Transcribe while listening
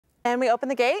And we open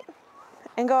the gate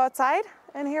and go outside,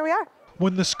 and here we are.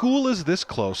 When the school is this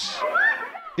close,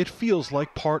 it feels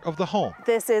like part of the home.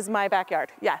 This is my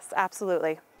backyard. Yes,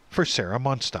 absolutely. For Sarah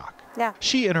Munstock. Yeah.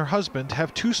 She and her husband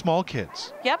have 2 small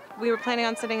kids. Yep, we were planning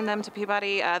on sending them to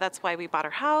Peabody. That's why we bought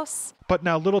our house. But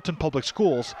now Littleton Public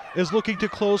Schools is looking to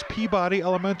close Peabody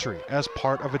Elementary as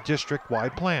part of a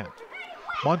district-wide plan.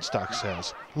 Munstock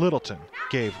says Littleton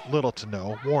gave little to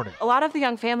no warning. A lot of the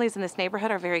young families in this neighborhood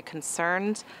are very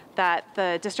concerned that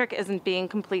the district isn't being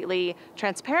completely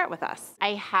transparent with us. I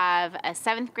have a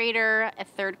 7th grader, a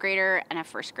 3rd grader, and a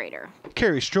 1st grader.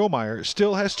 Carrie Strohmeyer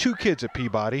still has 2 kids at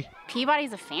Peabody.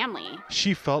 Peabody's a family.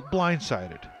 She felt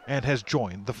blindsided and has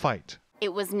joined the fight.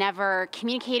 It was never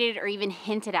communicated or even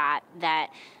hinted at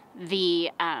that the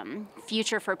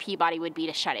future for Peabody would be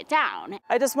to shut it down.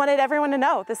 I just wanted everyone to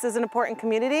know this is an important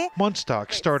community.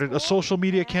 Munstock started a social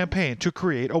media campaign to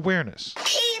create awareness.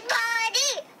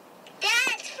 Peabody,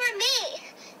 that's for me.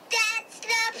 That's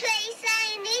the place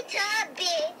I need to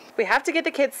be. We have to get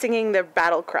the kids singing their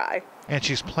battle cry. And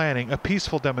she's planning a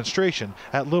peaceful demonstration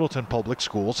at Littleton Public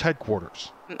Schools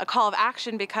headquarters. A call of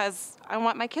action because I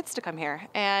want my kids to come here.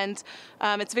 And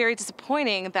it's very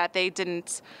disappointing that they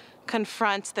didn't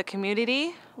confront the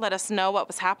community, let us know what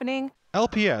was happening.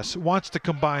 LPS wants to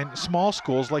combine small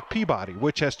schools like Peabody,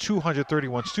 which has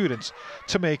 231 students,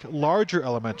 to make larger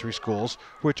elementary schools,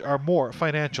 which are more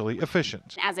financially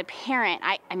efficient. As a parent,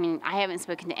 I haven't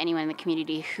spoken to anyone in the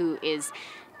community who is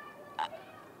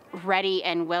ready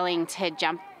and willing to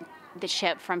jump the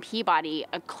ship from Peabody,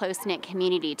 a close-knit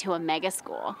community, to a mega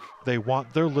school. They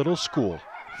want their little school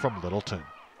from Littleton.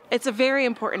 It's a very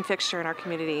important fixture in our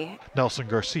community. Nelson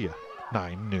Garcia,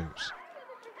 9 News.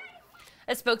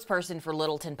 A spokesperson for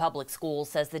Littleton Public Schools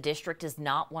says the district does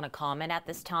not want to comment at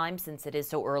this time since it is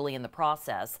so early in the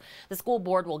process. The school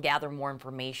board will gather more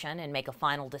information and make a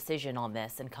final decision on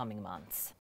this in coming months.